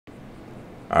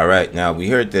All right, now we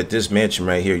heard that this mansion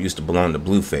right here used to belong to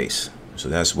BLUEFACE. So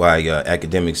that's why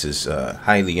AKADEMIKS is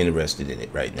highly interested in it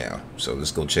right now. So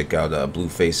let's go check out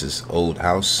BLUEFACE's old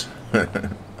house. Push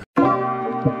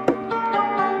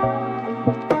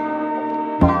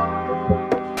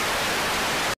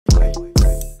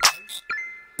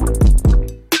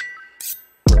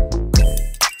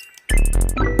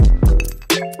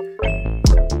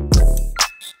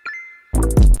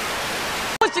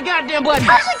the goddamn button!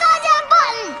 Push the goddamn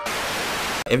button!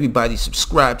 Everybody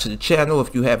subscribe to the channel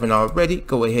if you haven't already.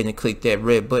 Go ahead and click that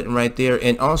red button right there,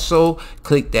 and also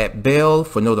click that bell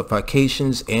for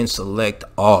notifications and select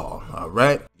all. All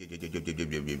right. Yo,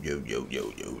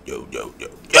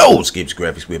 Skips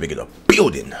Graphics, we're making a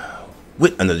building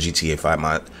with another GTA 5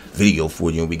 mod video for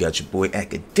you, and we got your boy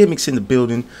AKADEMIKS in the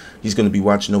building. He's going to be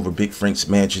watching over Big Frank's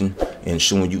mansion and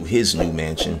showing you his new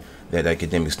mansion that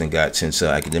AKADEMIKS then got since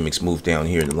AKADEMIKS moved down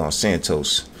here to Los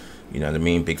Santos. You know what I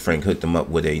mean? Big Frank hooked him up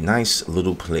with a nice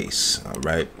little place. All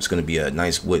right, it's going to be a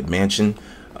nice wood mansion.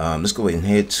 Let's go ahead and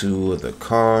head to the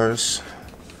cars.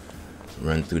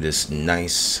 Run through this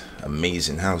nice,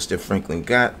 amazing house that Franklin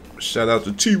got. Shout out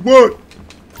to T1.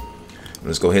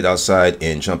 Let's go head outside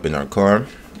and jump in our car.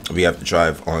 We have to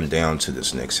drive on down to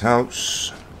this next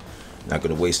house. Not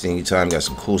going to waste any time. Got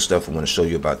some cool stuff I want to show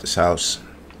you about this house.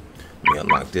 Let me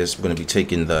unlock this. We're going to be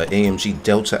taking the AMG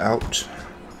Delta out.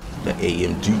 The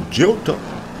AMG Delta.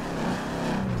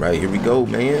 Right, here we go,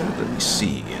 man. Let me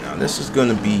see. You know, this is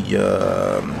going to be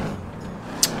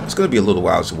it's going to be a little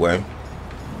whiles away.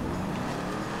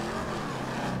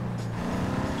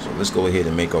 So let's go ahead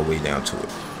and make our way down to it.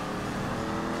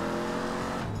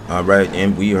 All right,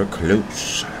 and we are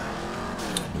close.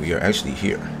 We are actually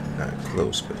here. Not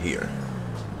close, but here.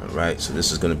 All right, so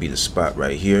this is going to be the spot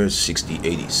right here,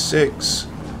 6086.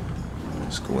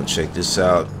 Let's go and check this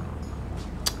out.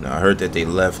 Now I heard that they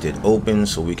left it open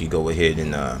so we could go ahead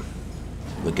and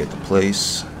look at the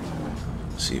place.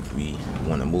 See if we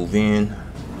want to move in.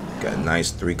 Got a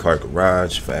nice 3-car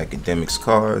garage for AKADEMIKS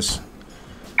cars.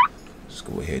 Let's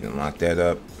go ahead and lock that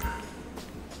up.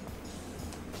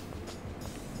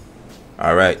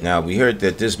 Alright, now we heard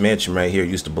that this mansion right here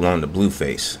used to belong to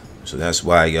BLUEFACE. So that's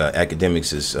why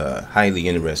AKADEMIKS is highly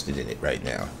interested in it right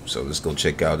now. So let's go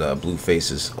check out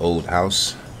BLUEFACE's old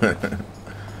house.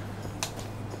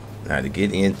 Now to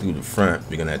get in through the front,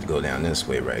 we're gonna have to go down this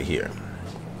way right here.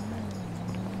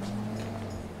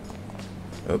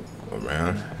 Up,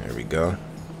 around, there we go.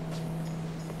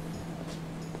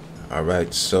 All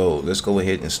right, so let's go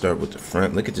ahead and start with the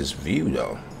front. Look at this view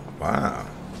though, wow.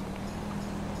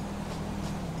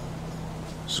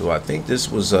 So I think this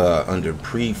was under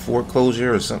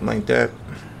pre-foreclosure or something like that.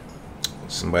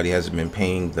 Somebody hasn't been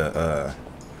paying the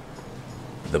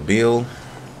bill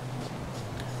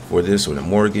for this, or the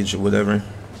mortgage or whatever.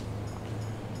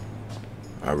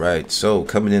 All right, so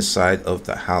coming inside of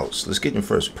the house, let's get in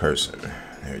first person.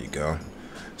 There you go.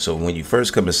 So when you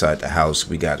first come inside the house,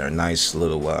 we got our nice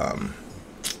little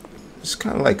it's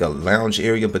kind of like a lounge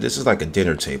area, but this is like a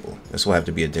dinner table. This will have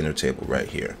to be a dinner table right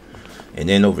here. And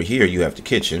then over here you have the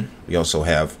kitchen. We also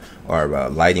have our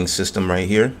lighting system right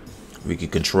here. We can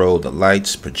control the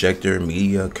lights, projector,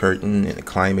 media, curtain, and the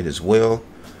climate as well.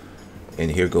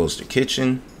 And here goes the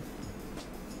kitchen.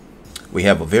 We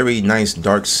have a very nice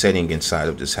dark setting inside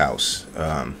of this house.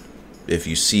 If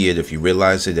you see it, if you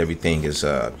realize it, everything is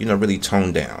you know, really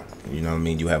toned down. You know what I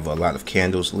mean? You have a lot of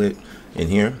candles lit in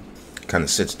here. Kind of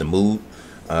sets the mood.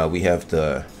 We have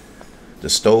the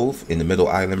stove in the middle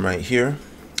island right here.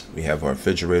 We have our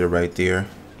refrigerator right there.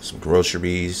 Some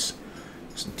groceries,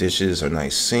 some dishes, our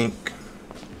nice sink,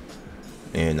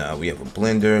 and we have a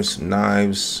blender, some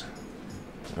knives.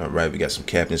 All right, we got some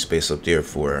cabinet space up there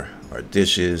for our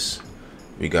dishes.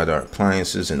 We got our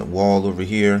appliances in the wall over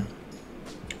here.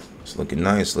 It's looking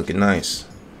nice, looking nice.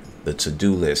 The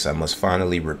to-do list. I must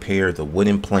finally repair the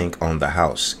wooden plank on the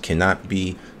house. Cannot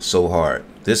be so hard.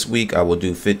 This week I will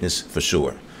do fitness for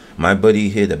sure. My buddy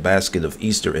hid a basket of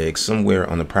Easter eggs somewhere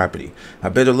on the property. I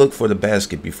better look for the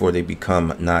basket before they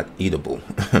become not eatable.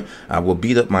 I will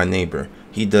beat up my neighbor.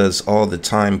 He does all the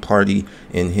time party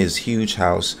in his huge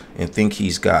house and think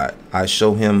he's God. I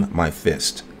show him my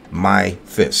fist. My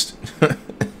fist.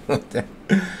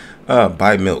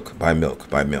 Buy milk, buy milk,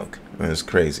 buy milk. That's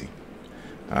crazy.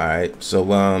 All right, so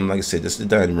like I said, this is the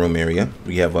dining room area.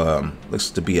 We have looks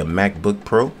to be a MacBook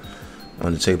Pro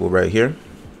on the table right here.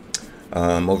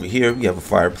 Over here we have a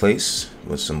fireplace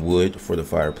with some wood for the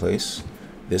fireplace.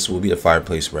 This will be the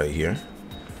fireplace right here.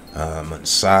 On the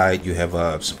side you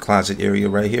have some closet area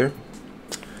right here.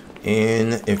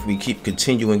 And if we keep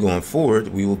continuing going forward,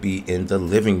 we will be in the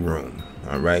living room.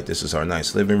 All right, this is our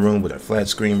nice living room with our flat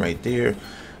screen right there.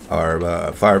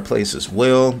 Our fireplace as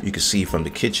well. You can see from the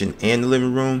kitchen and the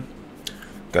living room.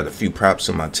 Got a few props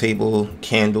on my table,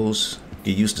 candles.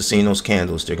 Get used to seeing those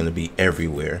candles. They're going to be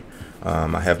everywhere.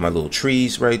 I have my little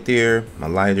trees right there, my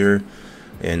lighter,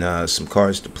 and some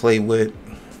cards to play with.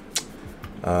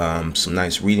 Some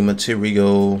nice reading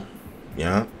material.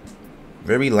 Yeah,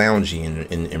 very loungy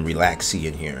and relaxy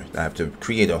in here. I have to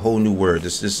create a whole new word.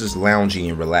 This is loungy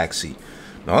and relaxy.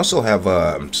 I also have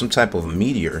some type of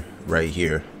meteor right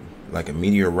here, like a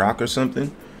meteor rock or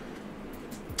something.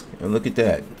 And look at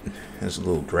that. There's a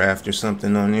little draft or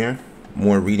something on there.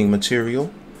 More reading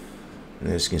material. And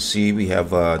as you can see, we have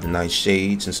the nice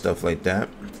shades and stuff like that.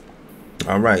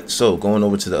 All right, so going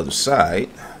over to the other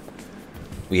side,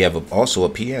 we have also a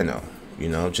piano. You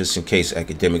know, just in case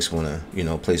academics want to, you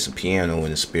know, play some piano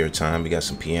in the spare time. We got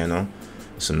some piano,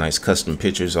 some nice custom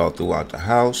pictures all throughout the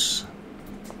house.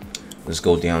 Let's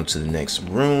go down to the next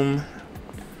room.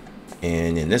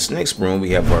 And in this next room,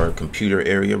 we have our computer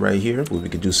area right here where we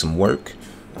could do some work.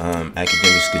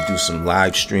 Academics could do some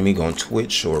live streaming on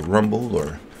Twitch or Rumble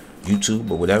or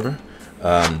YouTube or whatever.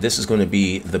 This is going to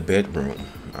be the bedroom.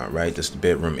 All right, this is the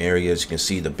bedroom area. As you can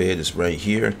see, the bed is right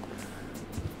here.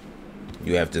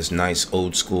 You have this nice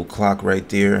old school clock right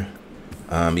there.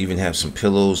 Even have some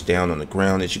pillows down on the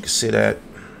ground that you can sit at.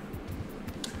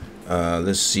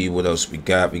 Let's see what else we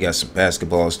got. We got some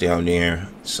basketballs down there,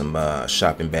 some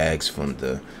shopping bags from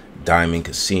the Diamond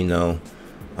Casino,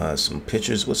 some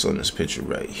pictures. What's on this picture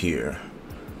right here?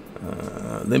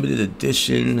 Limited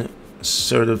edition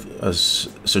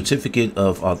certificate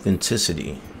of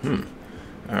authenticity.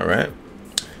 All right.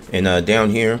 And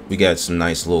down here we got some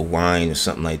nice little wine or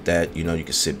something like that. You know, you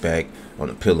can sit back on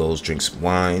the pillows, drink some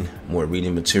wine. More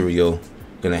reading material.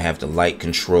 Gonna have the light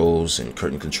controls and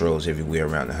curtain controls everywhere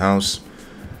around the house.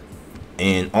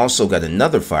 And also got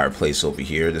another fireplace over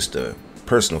here. This is the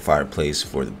personal fireplace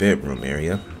for the bedroom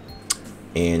area.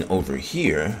 And over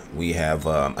here we have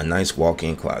a nice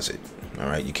walk-in closet. All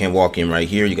right, you can't walk in right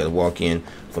here. You got to walk in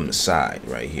from the side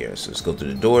right here. So let's go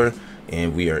through the door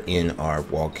and we are in our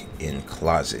walk-in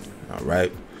closet. All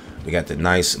right, we got the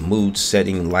nice mood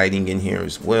setting lighting in here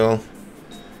as well.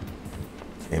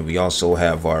 And we also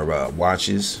have our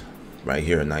watches right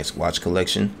here, a nice watch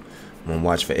collection. One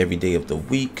watch for every day of the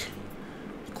week.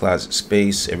 Closet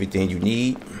space, everything you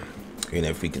need. And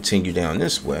if we continue down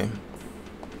this way,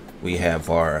 we have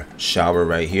our shower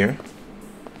right here.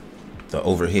 The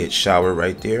overhead shower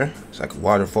right there. It's like a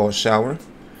waterfall shower.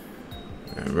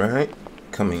 All right,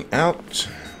 coming out.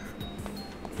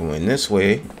 Going this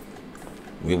way,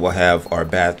 we will have our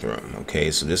bathroom.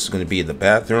 Okay, so this is going to be the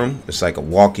bathroom. It's like a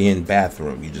walk-in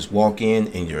bathroom. You just walk in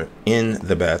and you're in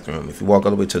the bathroom. If you walk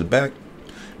all the way to the back,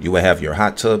 you will have your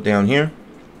hot tub down here,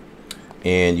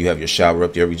 and you have your shower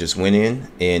up there we just went in.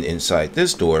 And inside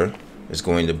this door is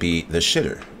going to be the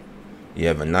shitter. You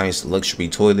have a nice luxury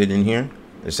toilet in here.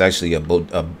 It's actually a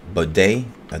bidet.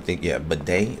 I think, yeah,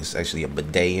 bidet. It's actually a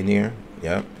bidet in here.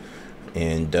 Yeah.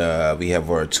 And we have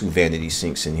our 2 vanity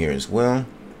sinks in here as well.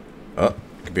 Oh,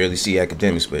 you can barely see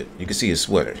academics, but you can see his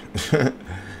sweater.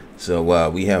 So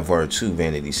we have our 2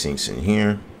 vanity sinks in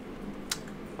here.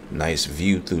 Nice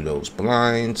view through those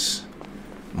blinds.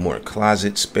 More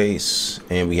closet space.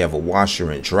 And we have a washer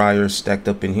and dryer stacked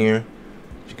up in here.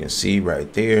 You can see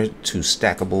right there, 2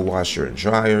 stackable washer and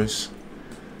dryers.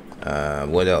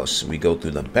 What else? We go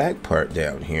through the back part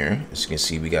down here. As you can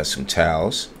see, we got some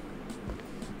towels.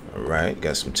 All right,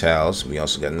 got some towels. We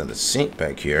also got another sink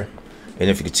back here. And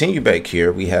if you continue back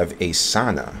here, we have a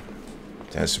sauna.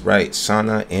 That's right,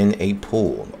 sauna and a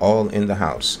pool, all in the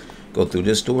house. Go through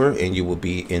this door and you will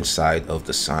be inside of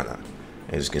the sauna.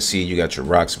 As you can see, you got your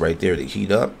rocks right there to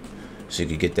heat up, so you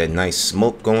can get that nice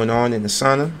smoke going on in the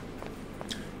sauna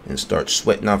and start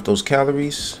sweating off those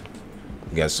calories.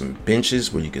 You got some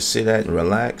benches where you can sit at and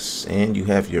relax, and you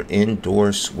have your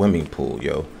indoor swimming pool,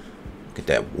 yo. Look at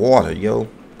that water, yo.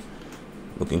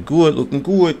 Looking good, looking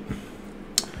good.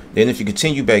 Then if you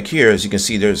continue back here, as you can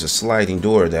see, there's a sliding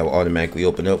door that will automatically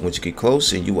open up once you get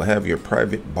close, and you will have your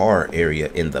private bar area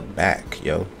in the back,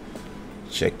 yo.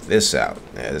 Check this out.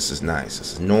 Yeah, this is nice.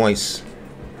 This is nice.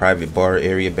 Private bar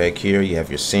area back here. You have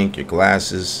your sink, your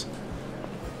glasses.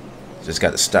 Just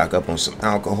got to stock up on some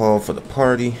alcohol for the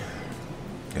party.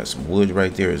 Got some wood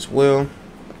right there as well.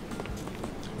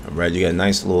 All right, you got a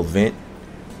nice little vent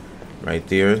right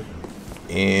there.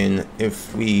 And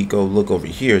if we go look over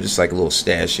here, just like a little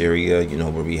stash area, you know,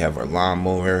 where we have our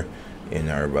lawnmower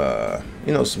and our,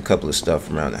 you know, some couple of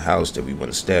stuff around the house that we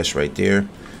want to stash right there.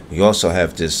 You also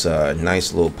have this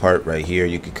nice little part right here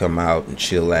you can come out and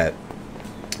chill at.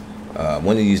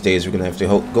 One of these days we're gonna have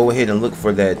to go ahead and look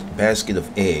for that basket of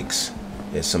eggs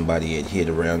that somebody had hid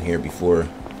around here before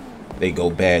they go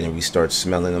bad and we start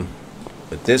smelling them.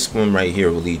 But this one right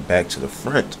here will lead back to the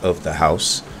front of the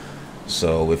house.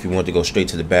 So if you want to go straight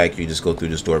to the back, you just go through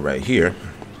this door right here.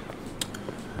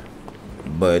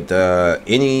 But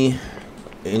any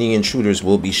intruders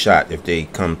will be shot if they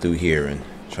come through here and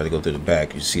try to go through the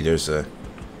back. You see there's a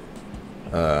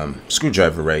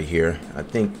screwdriver right here. I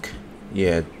think,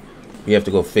 yeah, we have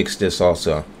to go fix this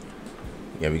also.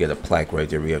 Yeah, we got a plaque right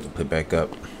there we have to put back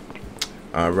up.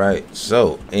 Alright,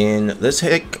 so, and let's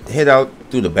head out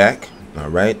through the back.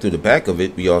 Alright, through the back of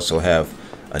it, we also have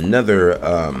another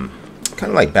kind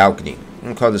of like balcony. I'm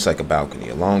gonna call this like a balcony,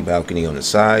 a long balcony on the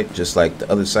side, just like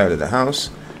the other side of the house,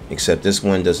 except this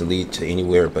one doesn't lead to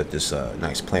anywhere but this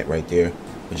nice plant right there.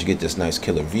 But you get this nice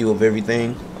killer view of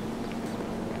everything.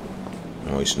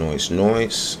 Noise, noise,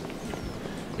 noise.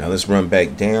 Now let's run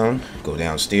back down, go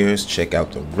downstairs, check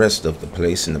out the rest of the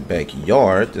place in the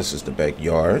backyard. This is the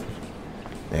backyard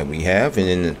that we have, and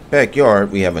in the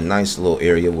backyard we have a nice little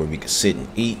area where we can sit and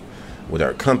eat with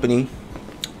our company.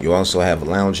 You also have a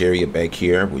lounge area back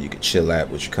here where you can chill at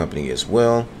with your company as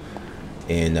well.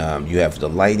 And you have the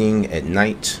lighting at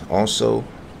night also.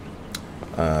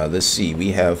 Let's see,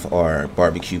 we have our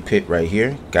barbecue pit right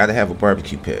here. Gotta have a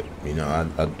barbecue pit. You know,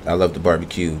 I love the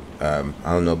barbecue. I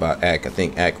don't know about Ak. I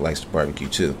think Ak likes the barbecue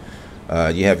too.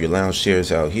 You have your lounge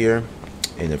chairs out here,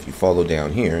 and if you follow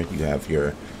down here, you have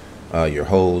your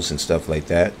hose and stuff like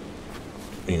that.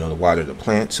 You know, to water the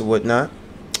plants and whatnot.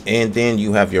 And then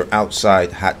you have your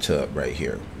outside hot tub right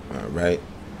here. All right,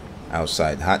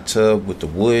 outside hot tub with the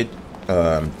wood,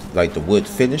 like the wood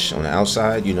finish on the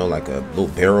outside, you know, like a little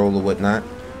barrel or whatnot.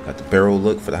 Got the barrel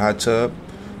look for the hot tub.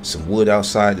 Some wood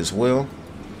outside as well,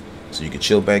 so you can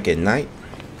chill back at night.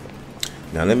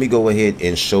 Now let me go ahead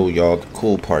and show y'all the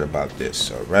cool part about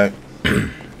this. All right,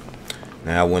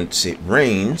 now once it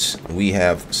rains, we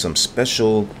have some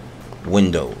special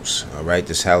windows. All right,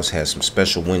 this house has some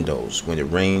special windows. When it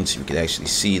rains, you can actually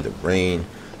see the rain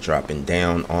dropping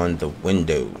down on the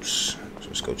windows. So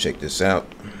let's go check this out.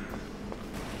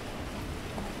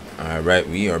 All right,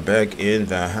 we are back in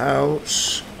the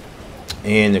house,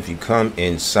 and if you come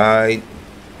inside,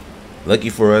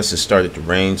 lucky for us it started to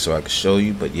rain so I could show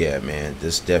you. But yeah, man,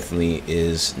 this definitely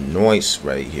is nice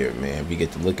right here, man. We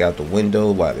get to look out the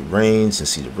window while it rains and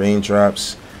see the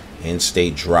raindrops and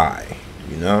stay dry,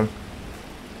 you know.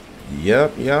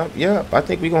 Yep. I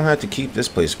think we're gonna have to keep this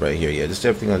place right here. Yeah, this is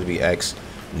definitely gonna be Ak's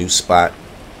new spot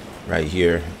right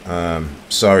here.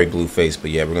 Sorry, Blueface,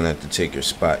 but yeah, we're gonna have to take your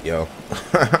spot, yo.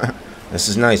 This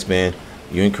is nice, man.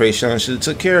 You and Krayshawn should have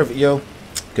took care of it, yo.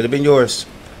 Could have been yours.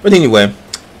 But anyway,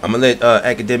 I'm gonna let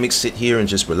AKADEMIKS sit here and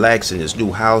just relax in his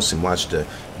new house and watch the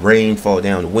rain fall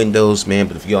down the windows, man.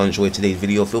 But if y'all enjoyed today's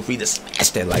video, feel free to smash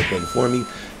that like button for me.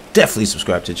 Definitely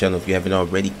subscribe to the channel if you haven't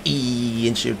already,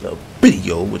 and share the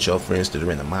video with your friends that are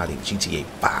in the modding GTA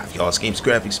 5. Y'all's games,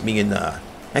 graphics, me and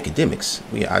AKADEMIKS.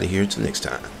 We are out of here till next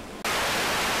time.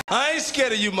 I ain't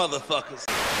scared of you motherfuckers.